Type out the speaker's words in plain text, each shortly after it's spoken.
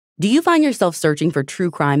Do you find yourself searching for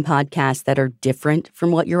true crime podcasts that are different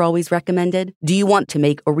from what you're always recommended? Do you want to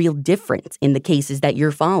make a real difference in the cases that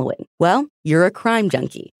you're following? Well, you're a crime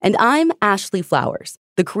junkie. And I'm Ashley Flowers,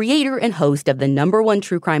 the creator and host of the #1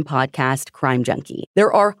 true crime podcast, Crime Junkie.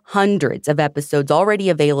 There are hundreds of episodes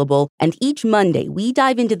already available, and each Monday we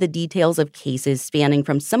dive into the details of cases spanning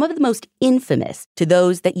from some of the most infamous to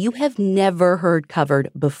those that you have never heard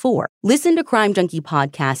covered before. Listen to Crime Junkie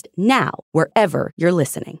Podcast now, wherever you're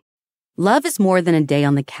listening. Love is more than a day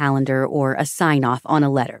on the calendar or a sign-off on a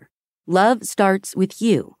letter. Love starts with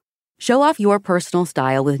you. Show off your personal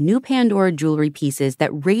style with new Pandora jewelry pieces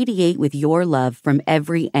that radiate with your love from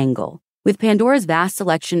every angle. With Pandora's vast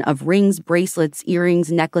selection of rings, bracelets,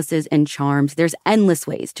 earrings, necklaces, and charms, there's endless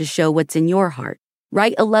ways to show what's in your heart.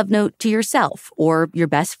 Write a love note to yourself or your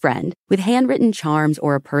best friend with handwritten charms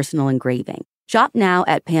or a personal engraving. Shop now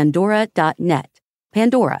at pandora.net.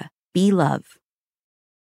 Pandora, be love.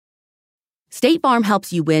 State Farm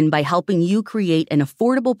helps you win by helping you create an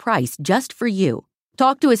affordable price just for you.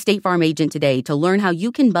 Talk to a State Farm agent today to learn how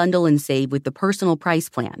you can bundle and save with the Personal Price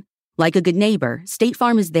Plan. Like a good neighbor, State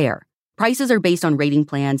Farm is there. Prices are based on rating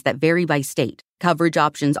plans that vary by state. Coverage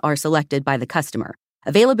options are selected by the customer.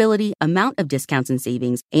 Availability, amount of discounts and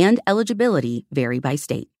savings, and eligibility vary by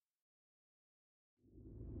state.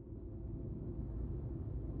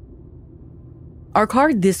 Our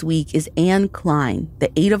card this week is Kline,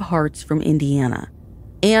 the 8 of Hearts from Indiana.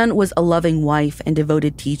 Anne was a loving wife and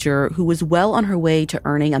devoted teacher who was well on her way to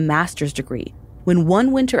earning a master's degree when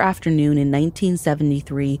one winter afternoon in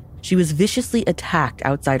 1973, she was viciously attacked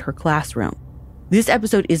outside her classroom. This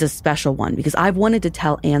episode is a special one because I've wanted to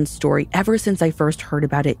tell Anne's story ever since I first heard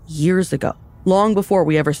about it years ago, long before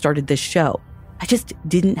we ever started this show. I just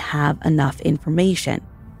didn't have enough information.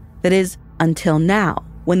 That is, until now,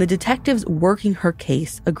 when the detectives working her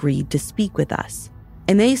case agreed to speak with us.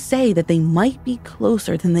 And they say that they might be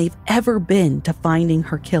closer than they've ever been to finding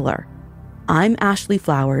her killer. I'm Ashley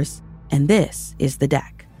Flowers, and this is The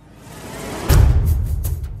Deck.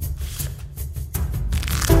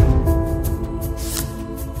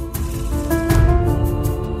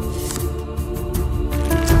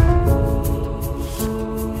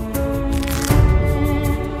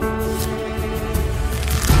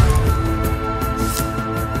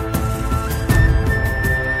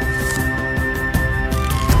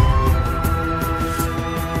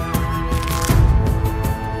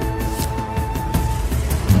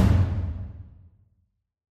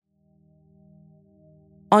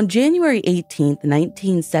 On January 18,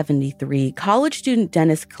 1973, college student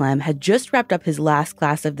Dennis Kline had just wrapped up his last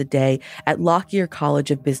class of the day at Lockyer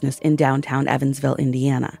College of Business in downtown Evansville,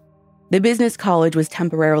 Indiana. The business college was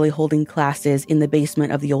temporarily holding classes in the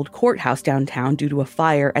basement of the old courthouse downtown due to a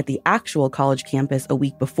fire at the actual college campus a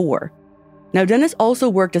week before. Now, Dennis also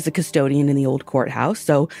worked as a custodian in the old courthouse,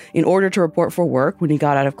 so in order to report for work when he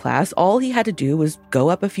got out of class, all he had to do was go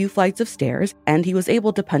up a few flights of stairs, and he was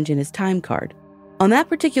able to punch in his time card. On that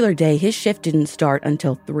particular day, his shift didn't start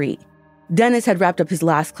until 3. Dennis had wrapped up his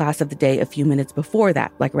last class of the day a few minutes before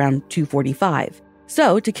that, like around 2:45.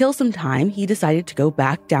 So, to kill some time, he decided to go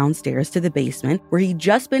back downstairs to the basement where he'd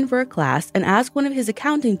just been for a class and ask one of his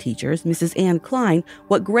accounting teachers, Mrs. Anne Kline,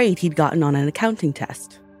 what grade he'd gotten on an accounting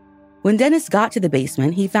test. When Dennis got to the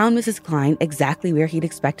basement, he found Mrs. Kline exactly where he'd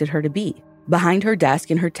expected her to be, behind her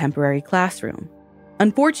desk in her temporary classroom.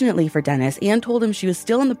 Unfortunately for Dennis, Anne told him she was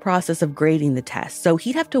still in the process of grading the test, so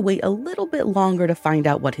he'd have to wait a little bit longer to find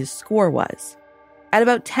out what his score was. At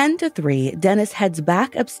about 10 to 3, Dennis heads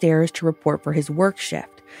back upstairs to report for his work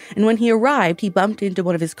shift, and when he arrived, he bumped into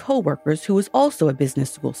one of his coworkers who was also a business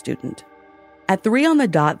school student. At 3 on the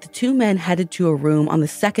dot, the two men headed to a room on the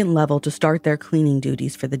second level to start their cleaning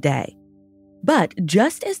duties for the day. But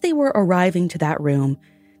just as they were arriving to that room,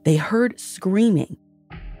 they heard screaming.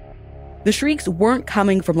 The shrieks weren't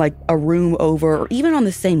coming from like a room over or even on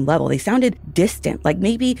the same level. They sounded distant, like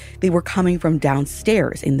maybe they were coming from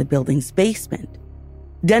downstairs in the building's basement.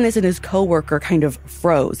 Dennis and his coworker kind of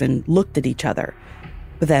froze and looked at each other.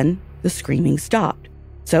 But then the screaming stopped.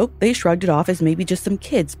 So they shrugged it off as maybe just some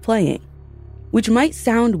kids playing. Which might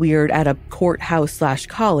sound weird at a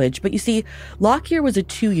courthouse/college, but you see, Lockyer was a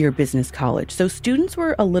 2-year business college, so students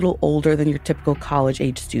were a little older than your typical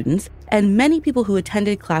college-age students, and many people who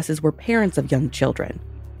attended classes were parents of young children.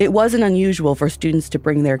 It wasn't unusual for students to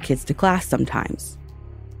bring their kids to class sometimes.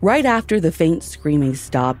 Right after the faint screaming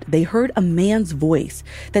stopped, they heard a man's voice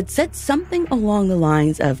that said something along the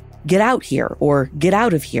lines of, "Get out here," or "Get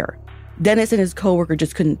out of here." Dennis and his coworker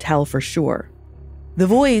just couldn't tell for sure. The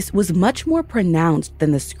voice was much more pronounced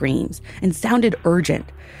than the screams and sounded urgent,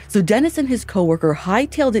 so Dennis and his coworker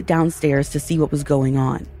hightailed it downstairs to see what was going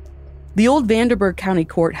on. The old Vanderburgh County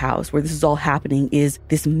Courthouse, where this is all happening, is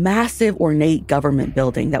this massive ornate government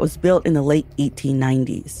building that was built in the late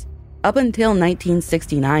 1890s. Up until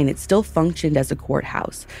 1969, it still functioned as a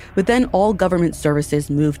courthouse, but then all government services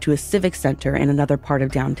moved to a civic center in another part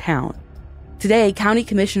of downtown. Today, county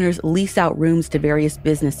commissioners lease out rooms to various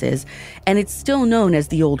businesses, and it's still known as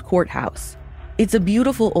the old courthouse. It's a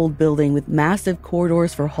beautiful old building with massive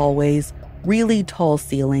corridors for hallways, really tall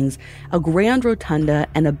ceilings, a grand rotunda,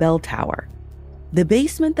 and a bell tower. The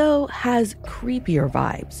basement, though, has creepier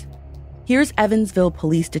vibes. Here's Evansville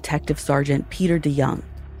Police Detective Sergeant Peter DeYoung.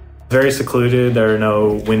 Very secluded. There are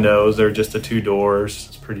no windows. There are just the two doors.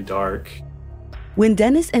 It's pretty dark. When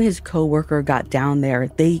Dennis and his coworker got down there,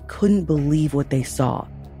 they couldn't believe what they saw.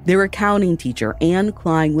 Their accounting teacher, Anne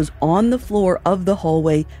Kline, was on the floor of the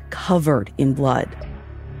hallway, covered in blood.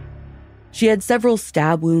 She had several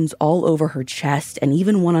stab wounds all over her chest and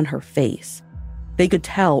even one on her face. They could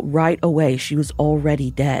tell right away she was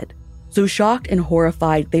already dead. So shocked and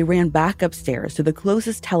horrified, they ran back upstairs to the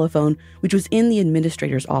closest telephone, which was in the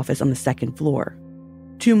administrator's office on the second floor.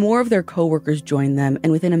 Two more of their coworkers joined them,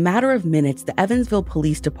 and within a matter of minutes, the Evansville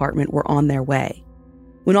Police Department were on their way.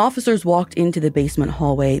 When officers walked into the basement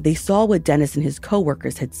hallway, they saw what Dennis and his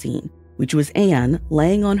coworkers had seen, which was Anne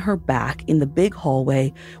laying on her back in the big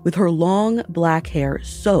hallway with her long black hair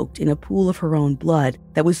soaked in a pool of her own blood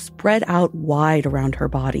that was spread out wide around her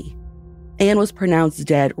body. Anne was pronounced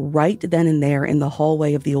dead right then and there in the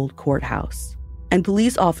hallway of the old courthouse. And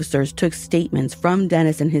police officers took statements from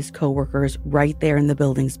Dennis and his coworkers right there in the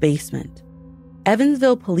building's basement.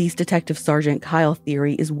 Evansville Police Detective Sergeant Kyle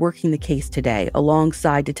Theory is working the case today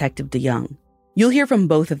alongside Detective DeYoung. You'll hear from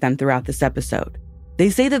both of them throughout this episode. They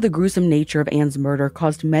say that the gruesome nature of Anne's murder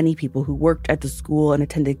caused many people who worked at the school and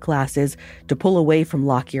attended classes to pull away from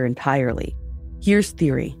Lockyer entirely. Here's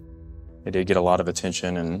Theory. It did get a lot of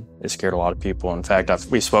attention, and it scared a lot of people. In fact,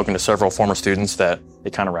 we've spoken to several former students that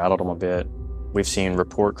it kind of rattled them a bit. We've seen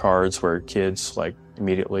report cards where kids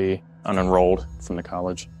immediately unenrolled from the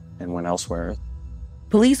college and went elsewhere.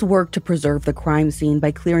 Police worked to preserve the crime scene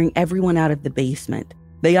by clearing everyone out of the basement.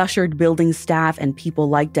 They ushered building staff and people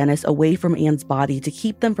like Dennis away from Anne's body to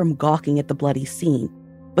keep them from gawking at the bloody scene.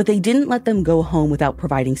 But they didn't let them go home without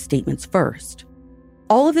providing statements first.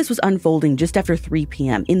 All of this was unfolding just after 3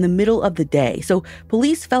 p.m. in the middle of the day, so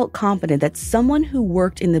police felt confident that someone who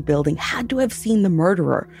worked in the building had to have seen the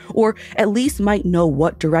murderer, or at least might know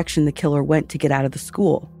what direction the killer went to get out of the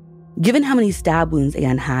school. Given how many stab wounds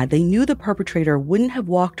Anne had, they knew the perpetrator wouldn't have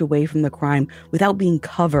walked away from the crime without being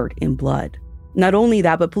covered in blood. Not only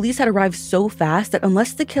that, but police had arrived so fast that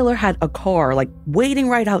unless the killer had a car, waiting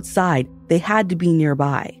right outside, they had to be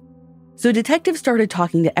nearby. So detectives started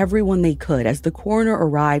talking to everyone they could as the coroner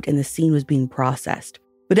arrived and the scene was being processed.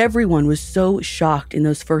 But everyone was so shocked in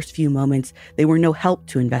those first few moments, they were no help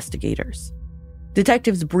to investigators.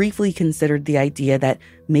 Detectives briefly considered the idea that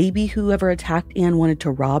maybe whoever attacked Anne wanted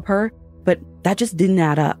to rob her, but that just didn't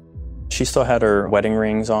add up. She still had her wedding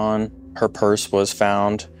rings on. Her purse was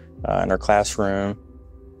found in her classroom.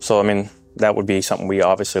 So, that would be something we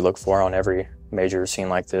obviously look for on every major scene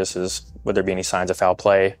like this, is would there be any signs of foul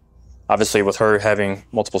play? Obviously, with her having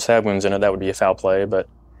multiple stab wounds in it, that would be a foul play. But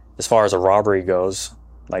as far as a robbery goes,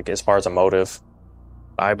 as far as a motive,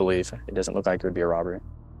 I believe it doesn't look like it would be a robbery.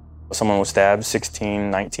 If someone was stabbed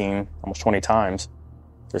 16, 19, almost 20 times,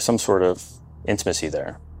 there's some sort of intimacy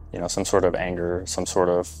there, some sort of anger, some sort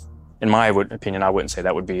of, in my opinion, I wouldn't say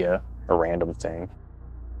that would be a random thing.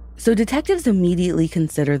 So detectives immediately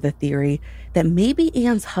considered the theory that maybe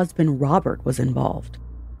Anne's husband, Robert, was involved.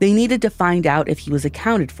 They needed to find out if he was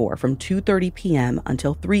accounted for from 2:30 p.m.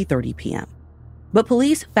 until 3:30 p.m. But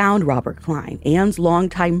police found Robert Kline, Anne's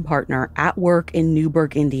longtime partner, at work in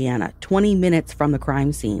Newburgh, Indiana, 20 minutes from the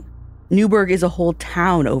crime scene. Newburgh is a whole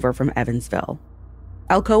town over from Evansville.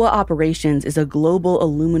 Alcoa Operations is a global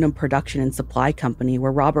aluminum production and supply company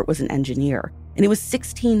where Robert was an engineer, and it was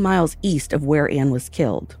 16 miles east of where Anne was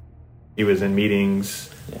killed. He was in meetings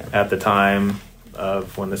at the time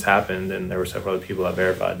of when this happened, and there were several other people that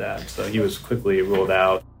verified that. So he was quickly ruled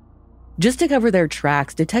out. Just to cover their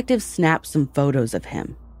tracks, detectives snapped some photos of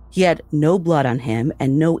him. He had no blood on him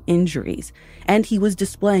and no injuries, and he was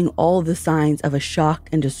displaying all the signs of a shocked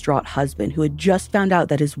and distraught husband who had just found out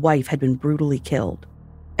that his wife had been brutally killed.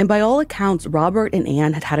 And by all accounts, Robert and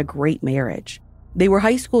Anne had had a great marriage. They were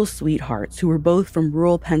high school sweethearts who were both from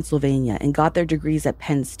rural Pennsylvania and got their degrees at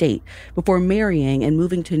Penn State before marrying and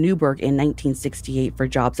moving to Newburgh in 1968 for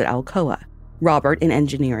jobs at Alcoa, Robert in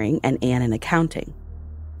engineering and Anne in accounting.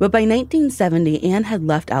 But by 1970, Anne had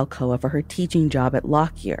left Alcoa for her teaching job at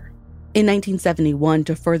Lockyer. In 1971,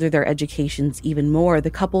 to further their educations even more, the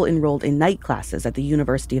couple enrolled in night classes at the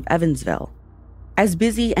University of Evansville. As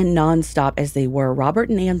busy and nonstop as they were, Robert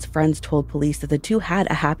and Ann's friends told police that the two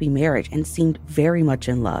had a happy marriage and seemed very much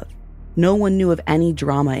in love. No one knew of any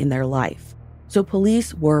drama in their life. So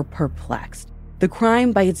police were perplexed. The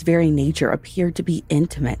crime, by its very nature, appeared to be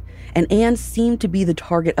intimate, and Ann seemed to be the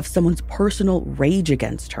target of someone's personal rage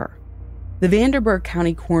against her. The Vanderburgh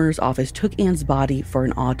County Coroner's Office took Ann's body for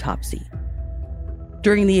an autopsy.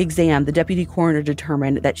 During the exam, the deputy coroner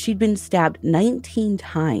determined that she'd been stabbed 19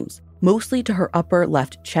 times, mostly to her upper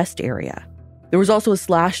left chest area. There was also a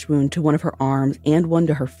slash wound to one of her arms and one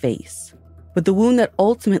to her face. But the wound that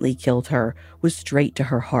ultimately killed her was straight to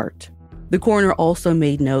her heart. The coroner also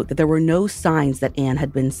made note that there were no signs that Ann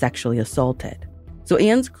had been sexually assaulted. So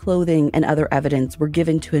Ann's clothing and other evidence were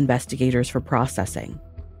given to investigators for processing.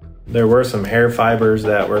 There were some hair fibers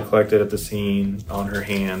that were collected at the scene on her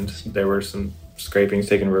hand. There were some scrapings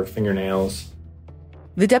taken with her fingernails.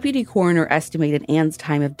 The deputy coroner estimated Ann's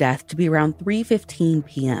time of death to be around 3:15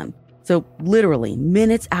 p.m., so literally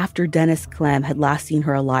minutes after Dennis Clem had last seen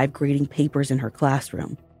her alive grading papers in her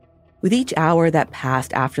classroom. With each hour that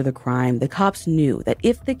passed after the crime, the cops knew that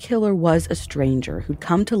if the killer was a stranger who'd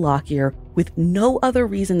come to Lockyer with no other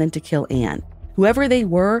reason than to kill Ann, whoever they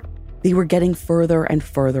were getting further and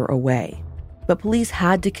further away. But police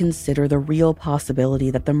had to consider the real possibility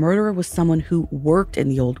that the murderer was someone who worked in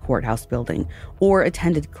the old courthouse building or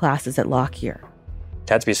attended classes at Lockyer. It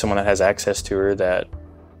had to be someone that has access to her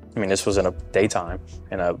this was in a daytime,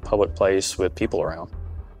 in a public place with people around.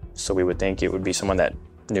 So we would think it would be someone that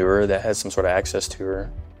knew her, that had some sort of access to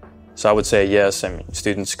her. So I would say yes,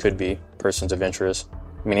 students could be persons of interest.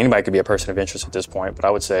 Anybody could be a person of interest at this point, but I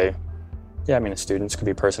would say, students could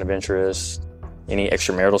be a person of interest. Any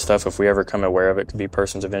extramarital stuff, if we ever come aware of it, could be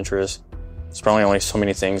persons of interest. It's probably only so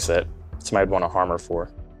many things that somebody would want to harm her for.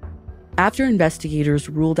 After investigators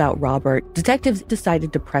ruled out Robert, detectives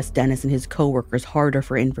decided to press Dennis and his coworkers harder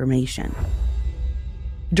for information.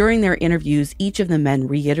 During their interviews, each of the men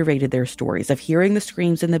reiterated their stories of hearing the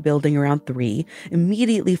screams in the building around 3,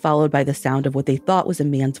 immediately followed by the sound of what they thought was a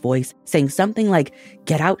man's voice saying something like,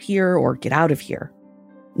 "Get out here" or "Get out of here."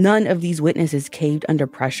 None of these witnesses caved under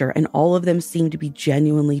pressure, and all of them seemed to be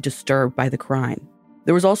genuinely disturbed by the crime.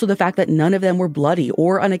 There was also the fact that none of them were bloody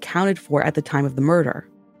or unaccounted for at the time of the murder.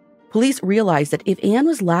 Police realized that if Ann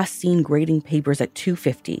was last seen grading papers at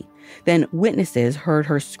 2:50, then witnesses heard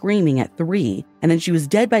her screaming at 3, and then she was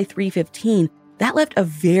dead by 3:15, that left a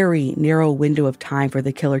very narrow window of time for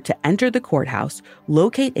the killer to enter the courthouse,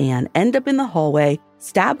 locate Ann, end up in the hallway,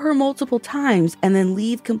 stab her multiple times, and then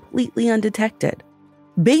leave completely undetected.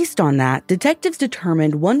 Based on that, detectives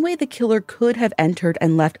determined one way the killer could have entered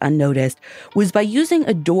and left unnoticed was by using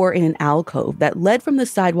a door in an alcove that led from the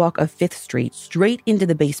sidewalk of 5th Street straight into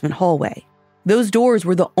the basement hallway. Those doors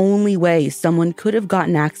were the only way someone could have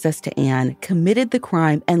gotten access to Ann, committed the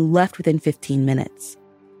crime, and left within 15 minutes.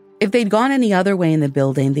 If they'd gone any other way in the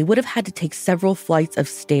building, they would have had to take several flights of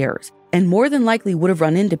stairs, and more than likely would have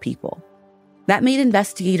run into people. That made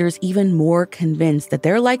investigators even more convinced that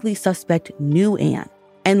their likely suspect knew Ann,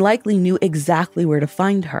 and likely knew exactly where to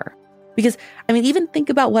find her. Because, even think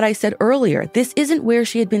about what I said earlier. This isn't where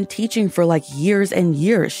she had been teaching for years and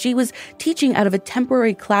years. She was teaching out of a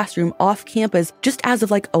temporary classroom off campus just as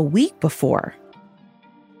of a week before.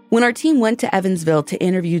 When our team went to Evansville to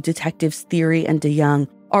interview Detectives Theory and DeYoung,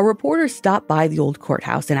 our reporters stopped by the old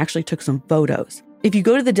courthouse and actually took some photos. If you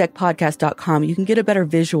go to thedeckpodcast.com, you can get a better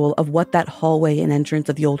visual of what that hallway and entrance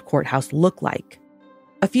of the old courthouse looked like.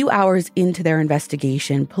 A few hours into their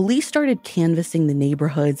investigation, police started canvassing the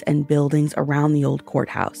neighborhoods and buildings around the old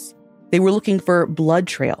courthouse. They were looking for blood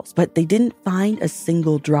trails, but they didn't find a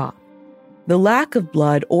single drop. The lack of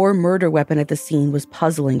blood or murder weapon at the scene was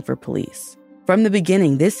puzzling for police. From the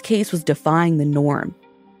beginning, this case was defying the norm.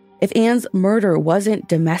 If Ann's murder wasn't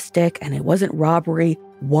domestic and it wasn't robbery,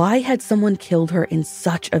 why had someone killed her in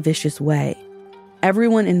such a vicious way?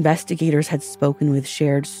 Everyone investigators had spoken with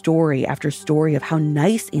shared story after story of how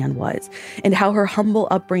nice Ann was and how her humble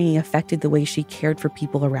upbringing affected the way she cared for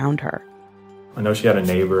people around her. I know she had a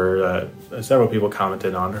neighbor. Several people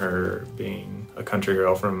commented on her being a country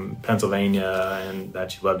girl from Pennsylvania and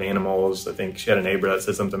that she loved animals. I think she had a neighbor that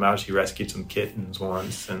said something about she rescued some kittens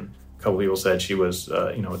once, and a couple people said she was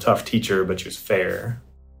a tough teacher, but she was fair.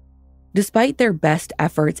 Despite their best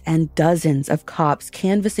efforts and dozens of cops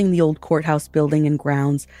canvassing the old courthouse building and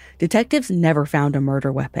grounds, detectives never found a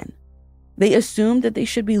murder weapon. They assumed that they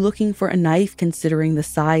should be looking for a knife considering the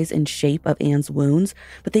size and shape of Ann's wounds,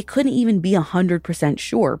 but they couldn't even be 100%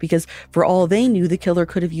 sure because for all they knew, the killer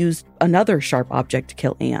could have used another sharp object to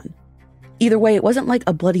kill Ann. Either way, it wasn't like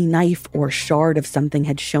a bloody knife or shard of something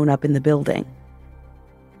had shown up in the building.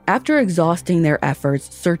 After exhausting their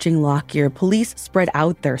efforts searching Lockyer, police spread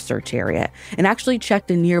out their search area and actually checked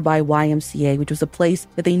a nearby YMCA, which was a place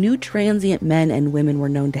that they knew transient men and women were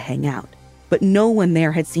known to hang out. But no one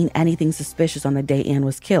there had seen anything suspicious on the day Ann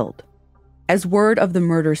was killed. As word of the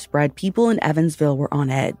murder spread, people in Evansville were on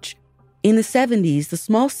edge. In the 70s, the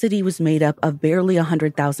small city was made up of barely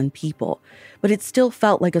 100,000 people, but it still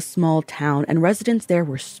felt like a small town, and residents there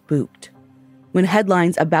were spooked. When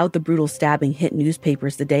headlines about the brutal stabbing hit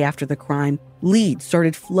newspapers the day after the crime, leads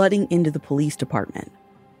started flooding into the police department.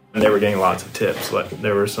 And they were getting lots of tips.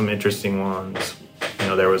 There were some interesting ones.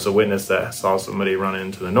 There was a witness that saw somebody run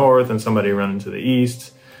into the north and somebody run into the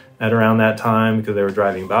east at around that time because they were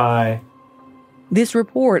driving by. This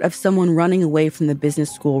report of someone running away from the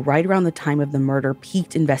business school right around the time of the murder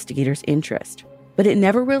piqued investigators' interest. But it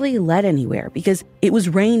never really led anywhere because it was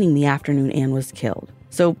raining the afternoon Ann was killed.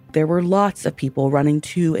 So there were lots of people running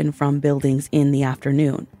to and from buildings in the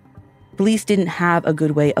afternoon. Police didn't have a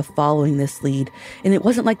good way of following this lead, and it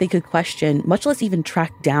wasn't like they could question, much less even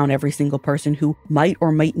track down every single person who might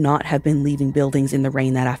or might not have been leaving buildings in the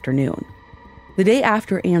rain that afternoon. The day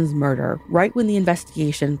after Ann's murder, right when the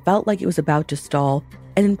investigation felt like it was about to stall,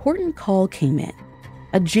 an important call came in.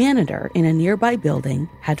 A janitor in a nearby building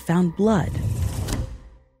had found blood.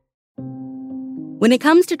 When it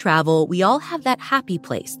comes to travel, we all have that happy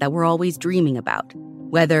place that we're always dreaming about.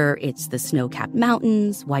 Whether it's the snow-capped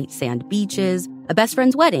mountains, white sand beaches, a best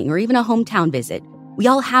friend's wedding, or even a hometown visit, we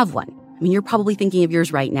all have one. I mean, you're probably thinking of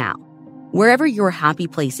yours right now. Wherever your happy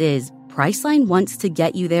place is, Priceline wants to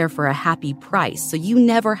get you there for a happy price, so you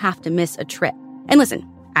never have to miss a trip. And listen,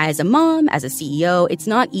 as a mom, as a CEO, it's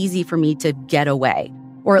not easy for me to get away,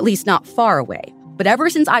 or at least not far away. But ever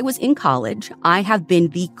since I was in college, I have been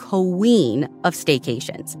the queen of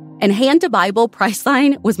staycations. And hand to Bible,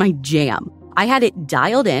 Priceline was my jam. I had it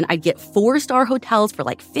dialed in. I'd get 4-star hotels for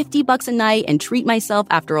like $50 a night and treat myself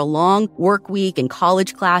after a long work week and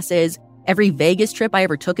college classes. Every Vegas trip I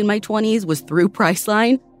ever took in my 20s was through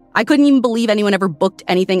Priceline. I couldn't even believe anyone ever booked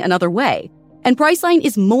anything another way. And Priceline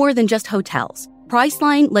is more than just hotels.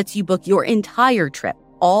 Priceline lets you book your entire trip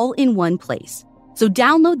all in one place. So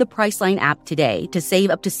download the Priceline app today to save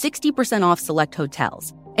up to 60% off select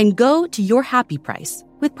hotels and go to your happy price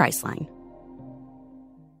with Priceline.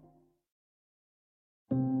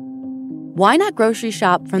 Why not grocery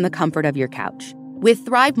shop from the comfort of your couch? With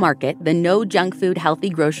Thrive Market, the no junk food healthy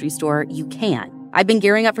grocery store, you can. I've been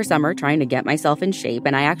gearing up for summer, trying to get myself in shape,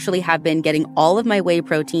 and I actually have been getting all of my whey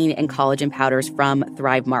protein and collagen powders from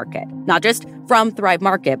Thrive Market. Not just from Thrive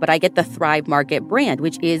Market, but I get the Thrive Market brand,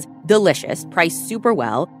 which is delicious, priced super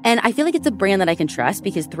well, and I feel like it's a brand that I can trust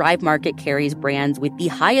because Thrive Market carries brands with the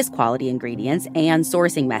highest quality ingredients and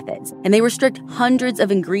sourcing methods, and they restrict hundreds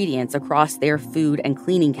of ingredients across their food and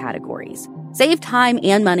cleaning categories. Save time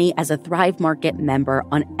and money as a Thrive Market member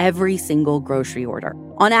on every single grocery order.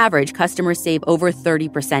 On average, customers save over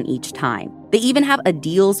 30% each time. They even have a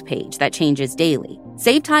deals page that changes daily.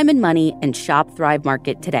 Save time and money and shop Thrive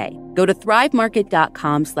Market today. Go to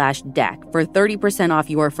thrivemarket.com/deck for 30% off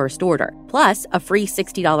your first order, plus a free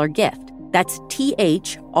 $60 gift. That's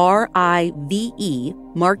THRIVE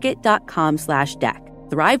market.com/deck.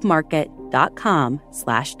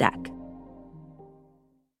 thrivemarket.com/deck.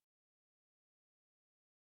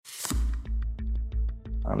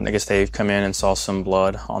 I guess they've come in and saw some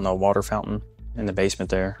blood on the water fountain in the basement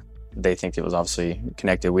there. They think it was obviously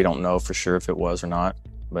connected. We don't know for sure if it was or not,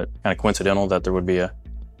 but kind of coincidental that there would be a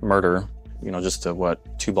murder, just 2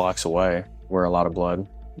 blocks away where a lot of blood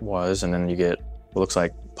was. And then you get what looks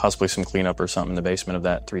like possibly some cleanup or something in the basement of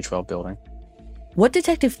that 312 building. What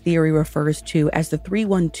Detective Theory refers to as the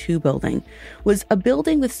 312 building was a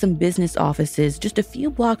building with some business offices just a few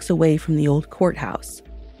blocks away from the old courthouse.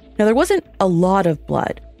 Now, there wasn't a lot of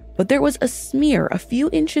blood, but there was a smear a few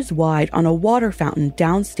inches wide on a water fountain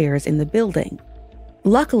downstairs in the building.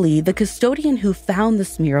 Luckily, the custodian who found the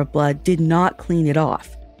smear of blood did not clean it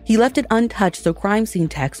off. He left it untouched so crime scene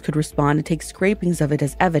techs could respond and take scrapings of it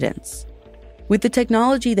as evidence. With the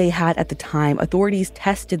technology they had at the time, authorities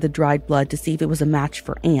tested the dried blood to see if it was a match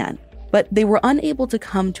for Ann, but they were unable to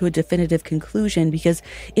come to a definitive conclusion because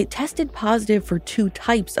it tested positive for 2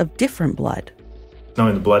 types of different blood.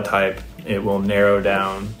 Knowing the blood type, it will narrow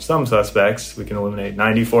down some suspects. We can eliminate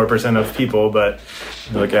 94% of people, but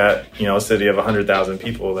look at, a city of 100,000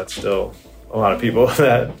 people, that's still a lot of people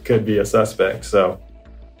that could be a suspect. So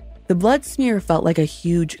the blood smear felt like a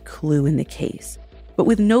huge clue in the case. But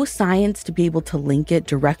with no science to be able to link it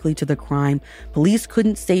directly to the crime, police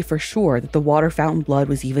couldn't say for sure that the water fountain blood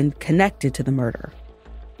was even connected to the murder.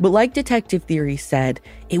 But like Detective Theory said,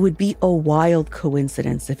 it would be a wild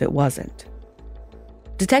coincidence if it wasn't.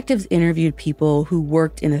 Detectives interviewed people who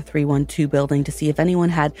worked in the 312 building to see if anyone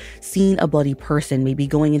had seen a bloody person maybe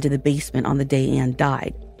going into the basement on the day Ann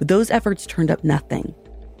died, but those efforts turned up nothing.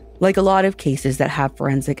 Like a lot of cases that have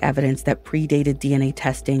forensic evidence that predated DNA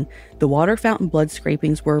testing, the water fountain blood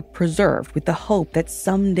scrapings were preserved with the hope that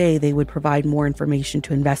someday they would provide more information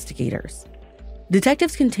to investigators.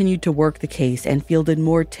 Detectives continued to work the case and fielded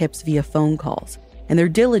more tips via phone calls, and their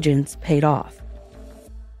diligence paid off.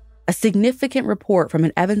 A significant report from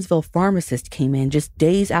an Evansville pharmacist came in just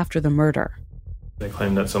days after the murder. They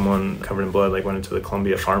claimed that someone covered in blood went into the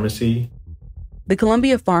Columbia Pharmacy. The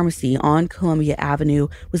Columbia Pharmacy on Columbia Avenue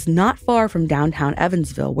was not far from downtown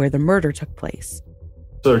Evansville, where the murder took place.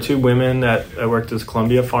 So there are two women that worked as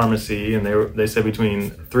Columbia Pharmacy, and they said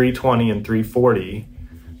between 3:20 and 3:40,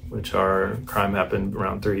 which our crime happened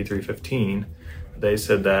around 3:15. They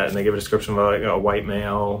said that, and they gave a description of a white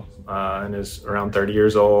male and is around 30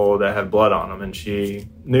 years old that had blood on him, and she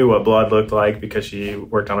knew what blood looked like because she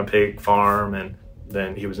worked on a pig farm, and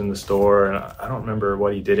then he was in the store, and I don't remember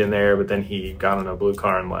what he did in there, but then he got in a blue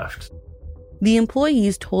car and left. The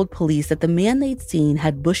employees told police that the man they'd seen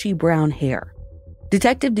had bushy brown hair.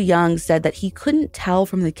 Detective DeYoung said that he couldn't tell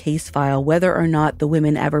from the case file whether or not the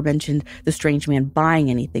women ever mentioned the strange man buying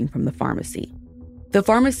anything from the pharmacy. The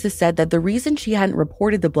pharmacist said that the reason she hadn't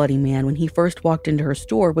reported the bloody man when he first walked into her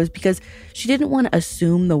store was because she didn't want to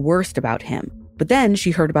assume the worst about him. But then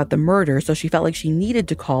she heard about the murder, so she felt like she needed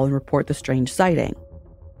to call and report the strange sighting.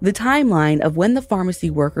 The timeline of when the pharmacy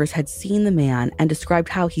workers had seen the man and described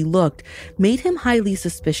how he looked made him highly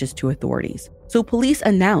suspicious to authorities. So police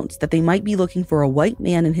announced that they might be looking for a white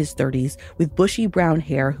man in his 30s with bushy brown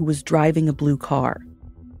hair who was driving a blue car.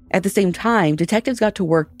 At the same time, detectives got to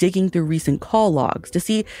work digging through recent call logs to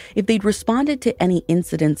see if they'd responded to any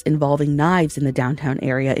incidents involving knives in the downtown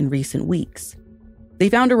area in recent weeks. They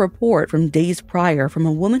found a report from days prior from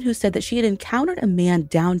a woman who said that she had encountered a man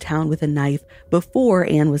downtown with a knife before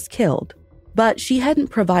Ann was killed. But she hadn't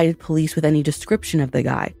provided police with any description of the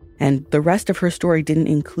guy, and the rest of her story didn't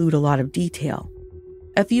include a lot of detail.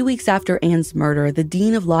 A few weeks after Ann's murder, the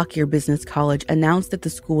dean of Lockyer Business College announced that the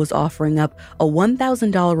school was offering up a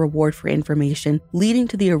 $1,000 reward for information leading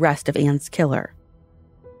to the arrest of Ann's killer.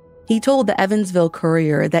 He told the Evansville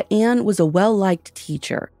Courier that Ann was a well-liked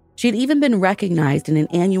teacher. She had even been recognized in an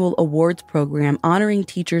annual awards program honoring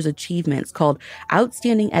teachers' achievements called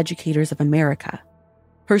Outstanding Educators of America.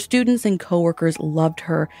 Her students and coworkers loved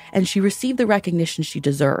her, and she received the recognition she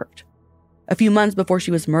deserved. A few months before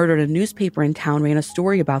she was murdered, a newspaper in town ran a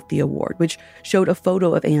story about the award, which showed a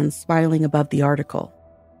photo of Ann smiling above the article.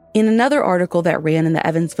 In another article that ran in the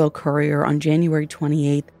Evansville Courier on January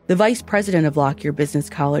 28th, the vice president of Lockyer Business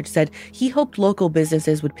College said he hoped local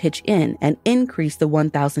businesses would pitch in and increase the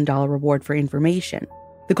 $1,000 reward for information.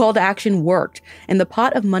 The call to action worked, and the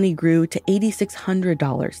pot of money grew to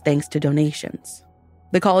 $8,600 thanks to donations.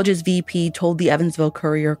 The college's VP told the Evansville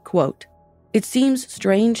Courier, quote, "It seems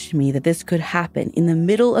strange to me that this could happen in the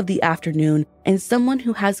middle of the afternoon and someone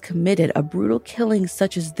who has committed a brutal killing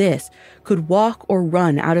such as this could walk or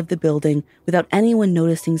run out of the building without anyone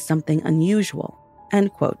noticing something unusual."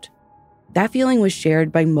 End quote. That feeling was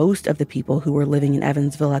shared by most of the people who were living in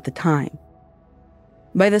Evansville at the time.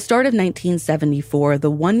 By the start of 1974,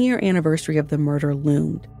 the one-year anniversary of the murder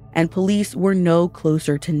loomed, and police were no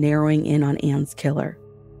closer to narrowing in on Ann's killer.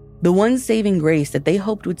 The one saving grace that they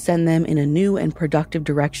hoped would send them in a new and productive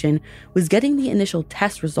direction was getting the initial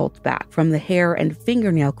test results back from the hair and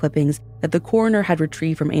fingernail clippings that the coroner had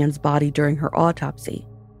retrieved from Ann's body during her autopsy.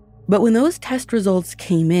 But when those test results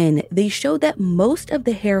came in, they showed that most of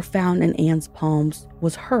the hair found in Ann's palms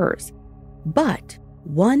was hers, but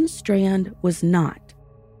one strand was not.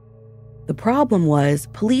 The problem was,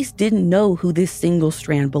 police didn't know who this single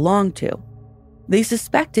strand belonged to. They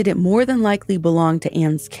suspected it more than likely belonged to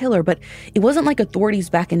Ann's killer, but it wasn't like authorities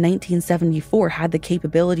back in 1974 had the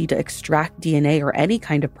capability to extract DNA or any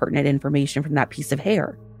kind of pertinent information from that piece of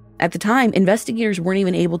hair. At the time, investigators weren't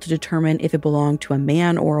even able to determine if it belonged to a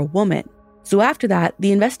man or a woman. So after that,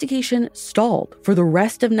 the investigation stalled for the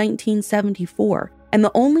rest of 1974, and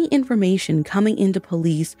the only information coming into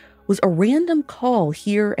police was a random call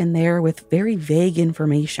here and there with very vague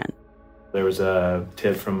information. There was a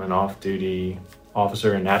tip from an off-duty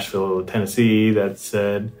officer in Nashville, Tennessee, that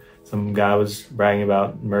said some guy was bragging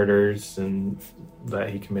about murders and that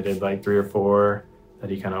he committed like 3 or 4 that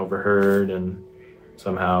he kind of overheard, and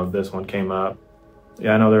somehow this one came up.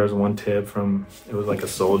 Yeah, I know there was one tip it was like a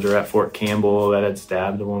soldier at Fort Campbell that had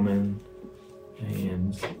stabbed a woman,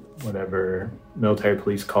 and whatever military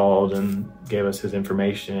police called and gave us his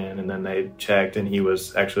information, and then they checked and he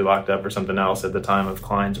was actually locked up for something else at the time of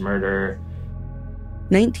Kline's murder.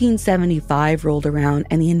 1975 rolled around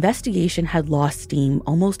and the investigation had lost steam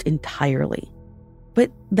almost entirely.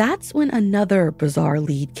 But that's when another bizarre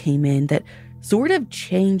lead came in that sort of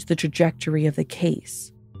changed the trajectory of the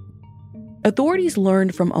case. Authorities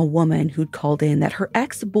learned from a woman who'd called in that her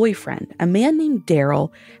ex-boyfriend, a man named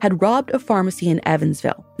Daryl, had robbed a pharmacy in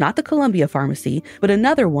Evansville, not the Columbia Pharmacy, but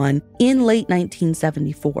another one, in late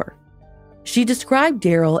 1974. She described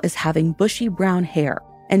Daryl as having bushy brown hair,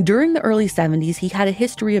 and during the early 70s, he had a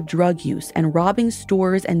history of drug use and robbing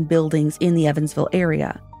stores and buildings in the Evansville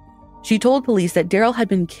area. She told police that Daryl had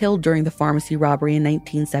been killed during the pharmacy robbery in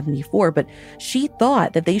 1974, but she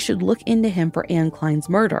thought that they should look into him for Anne Kline's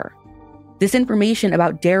murder. This information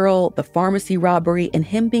about Daryl, the pharmacy robbery, and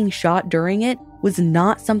him being shot during it was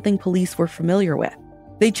not something police were familiar with.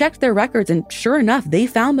 They checked their records and sure enough, they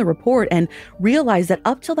found the report and realized that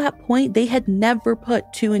up till that point, they had never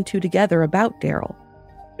put two and two together about Daryl.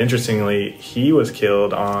 Interestingly, he was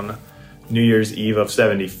killed on New Year's Eve of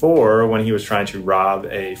 74 when he was trying to rob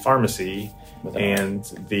a pharmacy, and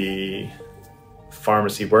the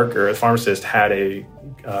pharmacist had a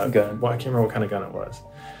gun. Well, I can't remember what kind of gun it was.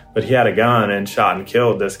 But he had a gun and shot and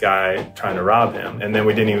killed this guy trying to rob him. And then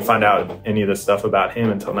we didn't even find out any of this stuff about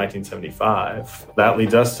him until 1975. That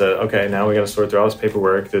leads us to, okay, now we got to sort through all this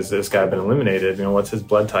paperwork. Has this guy been eliminated? You know, what's his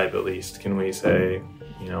blood type at least? Can we say,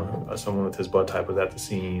 you know, someone with his blood type was at the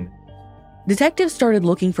scene? Detectives started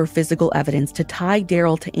looking for physical evidence to tie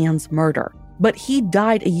Daryl to Anne's murder. But he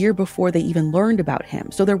died a year before they even learned about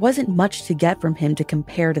him, so there wasn't much to get from him to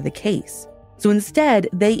compare to the case. So instead,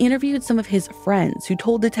 they interviewed some of his friends who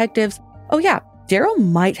told detectives, oh yeah, Daryl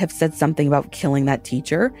might have said something about killing that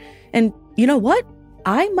teacher. And you know what?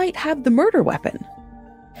 I might have the murder weapon.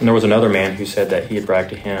 And there was another man who said that he had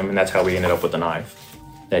bragged to him, and that's how we ended up with the knife,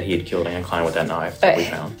 that he had killed Anne Kline with that knife that we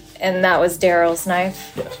found. And that was Daryl's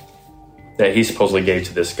knife? Yes. That he supposedly gave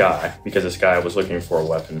to this guy because this guy was looking for a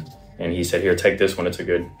weapon. And he said, here, take this one. It's a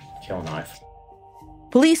good kill knife.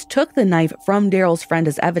 Police took the knife from Daryl's friend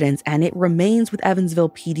as evidence, and it remains with Evansville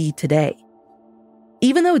PD today.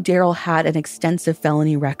 Even though Daryl had an extensive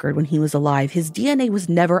felony record when he was alive, his DNA was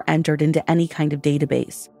never entered into any kind of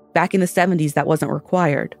database. Back in the 70s, that wasn't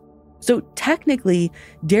required. So technically,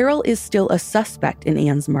 Daryl is still a suspect in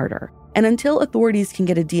Anne's murder. And until authorities can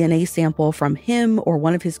get a DNA sample from him or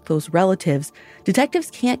one of his close relatives,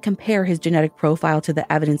 detectives can't compare his genetic profile to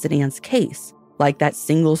the evidence in Anne's case, like that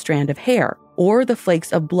single strand of hair or the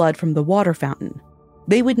flakes of blood from the water fountain.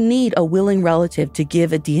 They would need a willing relative to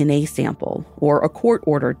give a DNA sample or a court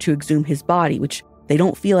order to exhume his body, which they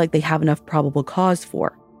don't feel like they have enough probable cause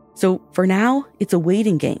for. So for now, it's a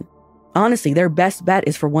waiting game. Honestly, their best bet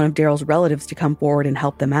is for one of Daryl's relatives to come forward and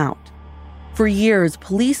help them out. For years,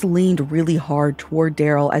 police leaned really hard toward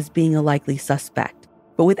Daryl as being a likely suspect.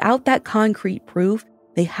 But without that concrete proof,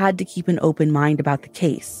 they had to keep an open mind about the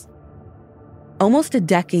case. Almost a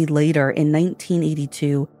decade later, in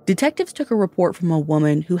 1982, detectives took a report from a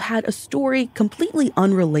woman who had a story completely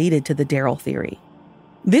unrelated to the Daryl theory.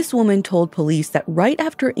 This woman told police that right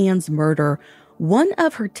after Anne's murder, one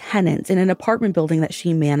of her tenants in an apartment building that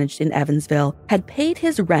she managed in Evansville had paid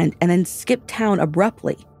his rent and then skipped town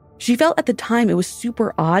abruptly. She felt at the time it was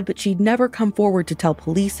super odd, but she'd never come forward to tell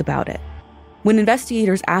police about it. When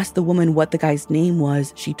investigators asked the woman what the guy's name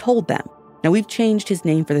was, she told them. Now, we've changed his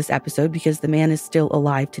name for this episode because the man is still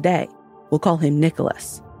alive today. We'll call him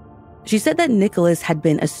Nicholas. She said that Nicholas had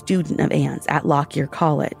been a student of Anne's at Lockyer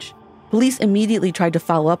College. Police immediately tried to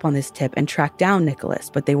follow up on this tip and track down Nicholas,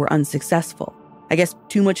 but they were unsuccessful. I guess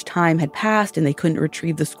too much time had passed and they couldn't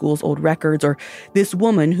retrieve the school's old records, or this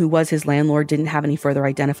woman who was his landlord didn't have any further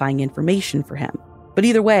identifying information for him. But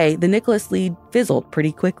either way, the Nicholas lead fizzled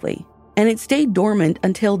pretty quickly, and it stayed dormant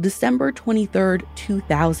until December 23rd,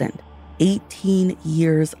 2000, 18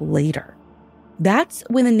 years later. That's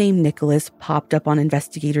when the name Nicholas popped up on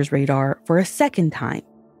investigators' radar for a second time.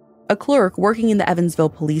 A clerk working in the Evansville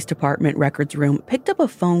Police Department records room picked up a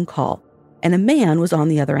phone call, and a man was on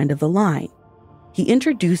the other end of the line. He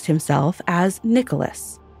introduced himself as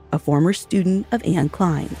Nicholas, a former student of Anne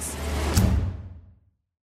Kline's.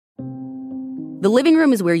 The living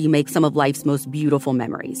room is where you make some of life's most beautiful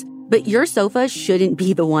memories, but your sofa shouldn't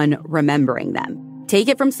be the one remembering them. Take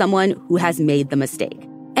it from someone who has made the mistake.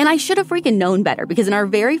 And I should have freaking known better, because in our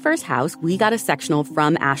very first house, we got a sectional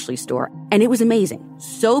from Ashley's store, and it was amazing.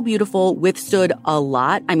 So beautiful, withstood a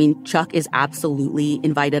lot. I mean, Chuck is absolutely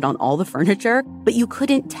invited on all the furniture, but you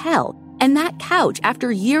couldn't tell. And that couch,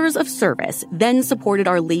 after years of service, then supported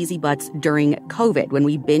our lazy butts during COVID when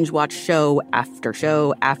we binge-watched show after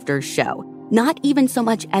show after show. Not even so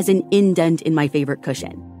much as an indent in my favorite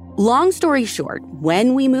cushion. Long story short,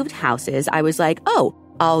 when we moved houses, I was like, oh,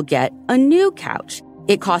 I'll get a new couch.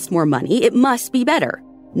 It costs more money. It must be better.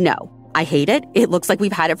 No, I hate it. It looks like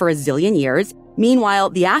we've had it for a zillion years.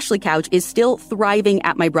 Meanwhile, the Ashley couch is still thriving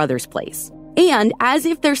at my brother's place. And as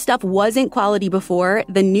if their stuff wasn't quality before,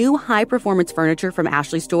 the new high-performance furniture from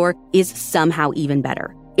Ashley's store is somehow even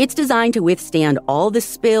better. It's designed to withstand all the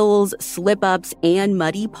spills, slip-ups, and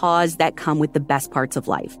muddy paws that come with the best parts of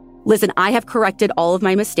life. Listen, I have corrected all of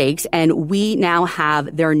my mistakes, and we now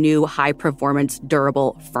have their new high-performance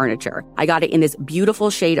durable furniture. I got it in this beautiful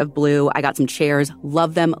shade of blue. I got some chairs.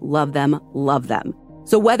 Love them, love them, love them.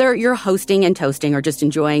 So whether you're hosting and toasting or just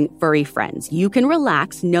enjoying furry friends, you can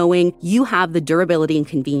relax knowing you have the durability and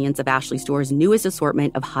convenience of Ashley Store's newest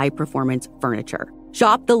assortment of high-performance furniture.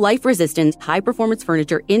 Shop the life-resistant high-performance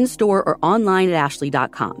furniture in-store or online at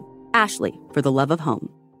ashley.com. Ashley, for the love of home.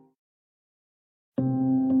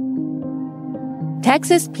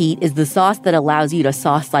 Texas Pete is the sauce that allows you to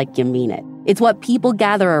sauce like you mean it. It's what people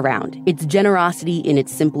gather around. It's generosity in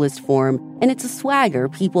its simplest form, and it's a swagger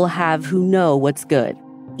people have who know what's good.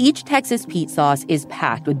 Each Texas Pete sauce is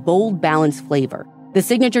packed with bold, balanced flavor. The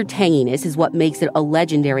signature tanginess is what makes it a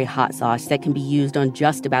legendary hot sauce that can be used on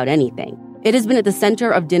just about anything. It has been at the center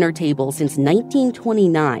of dinner tables since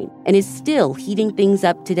 1929 and is still heating things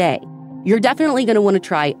up today. You're definitely going to want to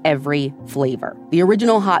try every flavor. The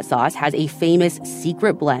original hot sauce has a famous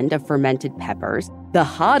secret blend of fermented peppers. The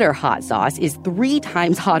hotter hot sauce is 3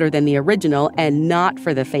 times hotter than the original and not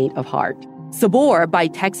for the faint of heart. Sabor by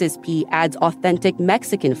Texas Pete adds authentic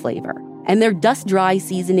Mexican flavor, and their dust-dry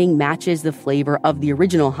seasoning matches the flavor of the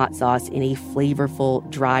original hot sauce in a flavorful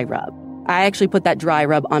dry rub. I actually put that dry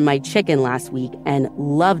rub on my chicken last week and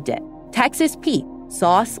loved it. Texas Pete,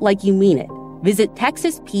 sauce like you mean it. Visit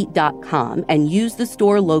TexasPete.com and use the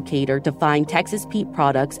store locator to find Texas Pete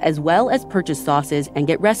products as well as purchase sauces and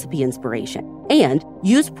get recipe inspiration. And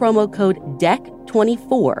use promo code DECK24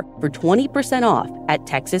 for 20% off at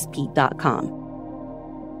TexasPete.com.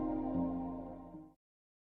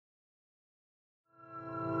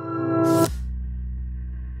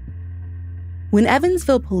 When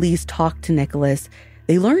Evansville police talked to Nicholas,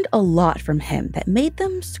 they learned a lot from him that made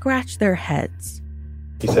them scratch their heads.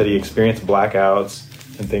 He said he experienced blackouts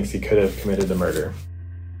and thinks he could have committed the murder.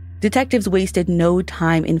 Detectives wasted no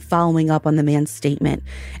time in following up on the man's statement,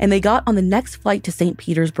 and they got on the next flight to St.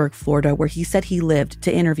 Petersburg, Florida, where he said he lived,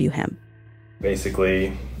 to interview him.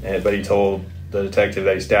 Basically, but he told the detective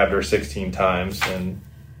that he stabbed her 16 times and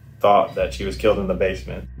thought that she was killed in the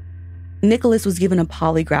basement. Nicholas was given a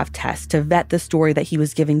polygraph test to vet the story that he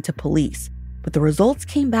was giving to police, but the results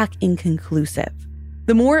came back inconclusive.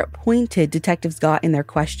 The more pointed detectives got in their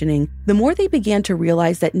questioning, the more they began to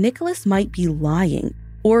realize that Nicholas might be lying,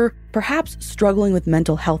 or perhaps struggling with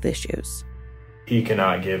mental health issues. He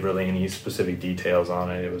cannot give really any specific details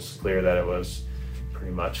on it. It was clear that it was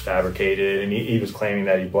pretty much fabricated, and he was claiming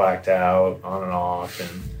that he blacked out on and off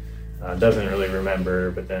and doesn't really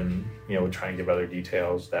remember, but then would try and give other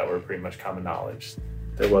details that were pretty much common knowledge.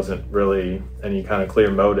 There wasn't really any kind of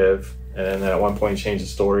clear motive, and then at one point he changed the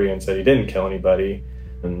story and said he didn't kill anybody,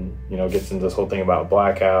 and gets into this whole thing about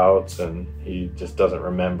blackouts, and he just doesn't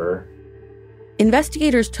remember.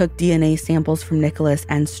 Investigators took DNA samples from Nicholas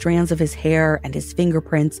and strands of his hair and his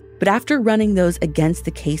fingerprints, but after running those against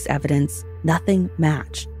the case evidence, nothing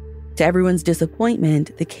matched. To everyone's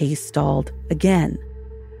disappointment, the case stalled again.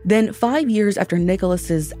 Then 5 years after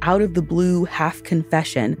Nicholas's out-of-the-blue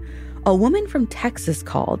half-confession, a woman from Texas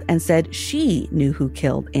called and said she knew who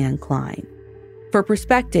killed Anne Kline. For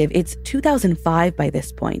perspective, it's 2005 by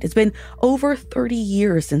this point. It's been over 30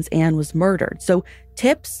 years since Anne was murdered, so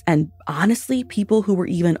tips and, honestly, people who were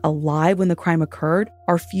even alive when the crime occurred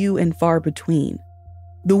are few and far between.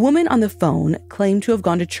 The woman on the phone claimed to have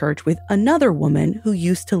gone to church with another woman who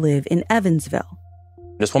used to live in Evansville.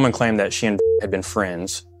 This woman claimed that she and had been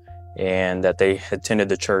friends and that they attended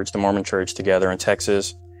the church, the Mormon church, together in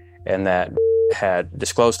Texas, and that had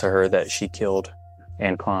disclosed to her that she killed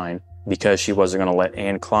Anne Kline because she wasn't going to let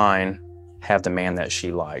Anne Kline have the man that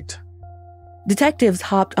she liked. Detectives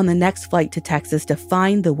hopped on the next flight to Texas to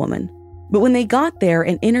find the woman. But when they got there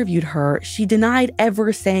and interviewed her, she denied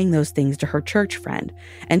ever saying those things to her church friend,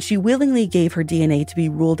 and she willingly gave her DNA to be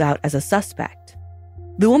ruled out as a suspect.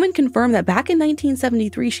 The woman confirmed that back in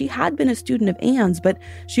 1973, she had been a student of Anne's, but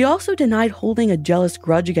she also denied holding a jealous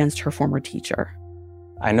grudge against her former teacher.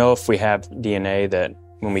 I know if we have DNA that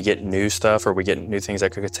when we get new stuff or we get new things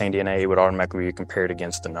that could contain DNA, it would automatically be compared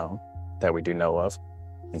against the known. that we do know of.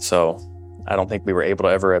 And so I don't think we were able to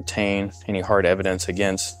ever obtain any hard evidence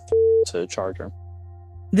against to charge her.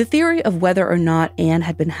 The theory of whether or not Anne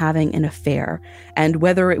had been having an affair and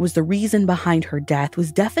whether it was the reason behind her death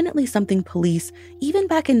was definitely something police, even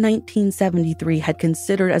back in 1973, had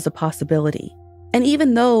considered as a possibility. And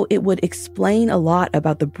even though it would explain a lot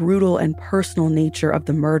about the brutal and personal nature of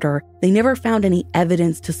the murder, they never found any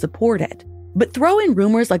evidence to support it. But throw in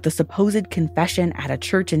rumors like the supposed confession at a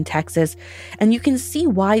church in Texas, and you can see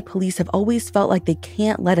why police have always felt like they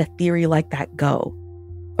can't let a theory like that go.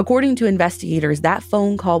 According to investigators, that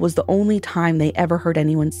phone call was the only time they ever heard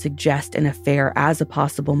anyone suggest an affair as a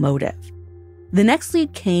possible motive. The next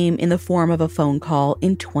lead came in the form of a phone call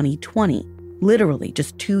in 2020, literally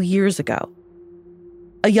just 2 years ago.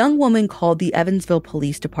 A young woman called the Evansville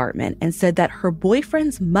Police Department and said that her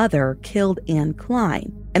boyfriend's mother killed Anne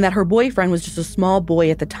Kline, and that her boyfriend was just a small boy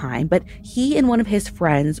at the time, but he and one of his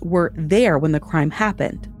friends were there when the crime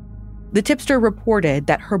happened. The tipster reported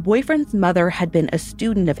that her boyfriend's mother had been a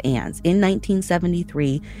student of Anne's in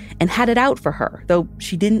 1973 and had it out for her, though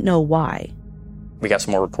she didn't know why. We got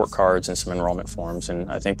some more report cards and some enrollment forms,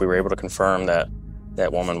 and I think we were able to confirm that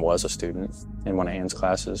that woman was a student in one of Anne's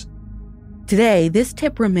classes. Today, this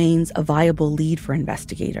tip remains a viable lead for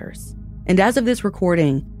investigators. And as of this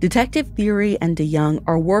recording, Detective Theory and DeYoung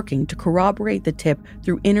are working to corroborate the tip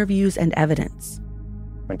through interviews and evidence.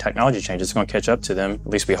 When technology changes, it's going to catch up to them. At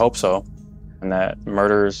least we hope so. And that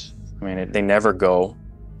murders, they never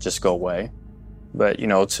just go away. But,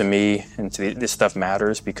 to me, and to this stuff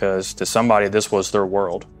matters because to somebody, this was their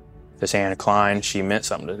world. This Anne Kline, she meant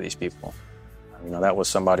something to these people. That was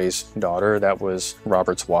somebody's daughter. That was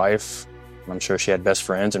Robert's wife. I'm sure she had best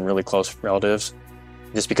friends and really close relatives.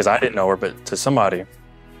 Just because I didn't know her, but to somebody,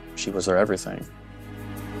 she was their everything.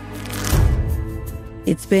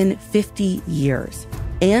 It's been 50 years.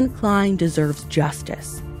 Anne Kline deserves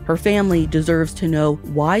justice. Her family deserves to know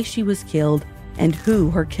why she was killed and who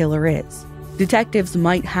her killer is. Detectives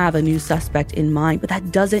might have a new suspect in mind, but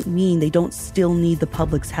that doesn't mean they don't still need the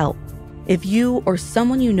public's help. If you or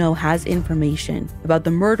someone you know has information about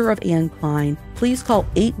the murder of Anne Kline, please call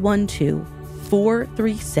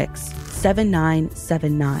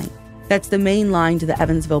 812-436-7979. That's the main line to the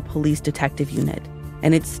Evansville Police Detective Unit,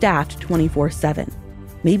 and it's staffed 24/7.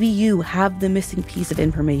 Maybe you have the missing piece of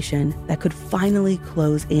information that could finally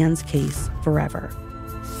close Anne's case forever.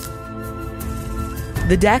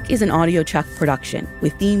 The Deck is an Audio Chuck production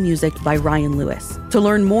with theme music by Ryan Lewis. To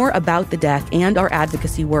learn more about The Deck and our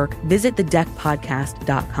advocacy work, visit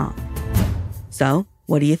thedeckpodcast.com. So,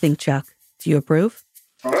 what do you think, Chuck? Do you approve?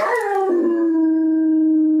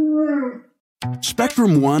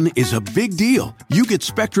 Spectrum One is a big deal. You get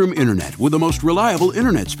Spectrum Internet with the most reliable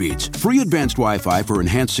internet speeds, free advanced Wi-Fi for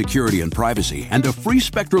enhanced security and privacy, and a free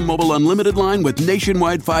Spectrum Mobile Unlimited line with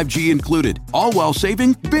nationwide 5G included, all while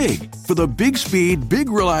saving big. For the big speed, big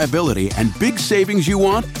reliability, and big savings you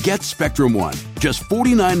want, get Spectrum One. Just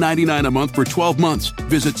 $49.99 a month for 12 months.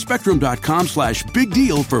 Visit spectrum.com/big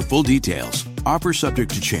deal for full details. Offer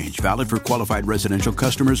subject to change. Valid for qualified residential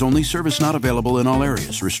customers only. Service not available in all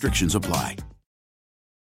areas. Restrictions apply.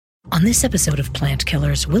 On this episode of Plant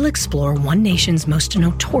Killers, we'll explore one nation's most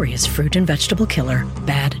notorious fruit and vegetable killer,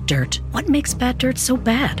 bad dirt. What makes bad dirt so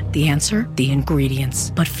bad? The answer? The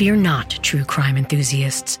ingredients. But fear not, true crime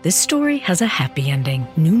enthusiasts. This story has a happy ending.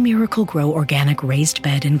 New Miracle Grow organic raised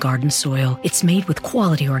bed and garden soil. It's made with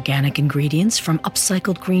quality organic ingredients from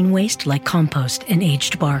upcycled green waste like compost and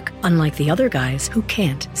aged bark. Unlike the other guys who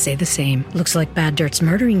can't say the same. Looks like bad dirt's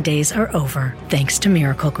murdering days are over, thanks to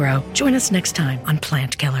Miracle Grow. Join us next time on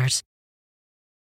Plant Killers.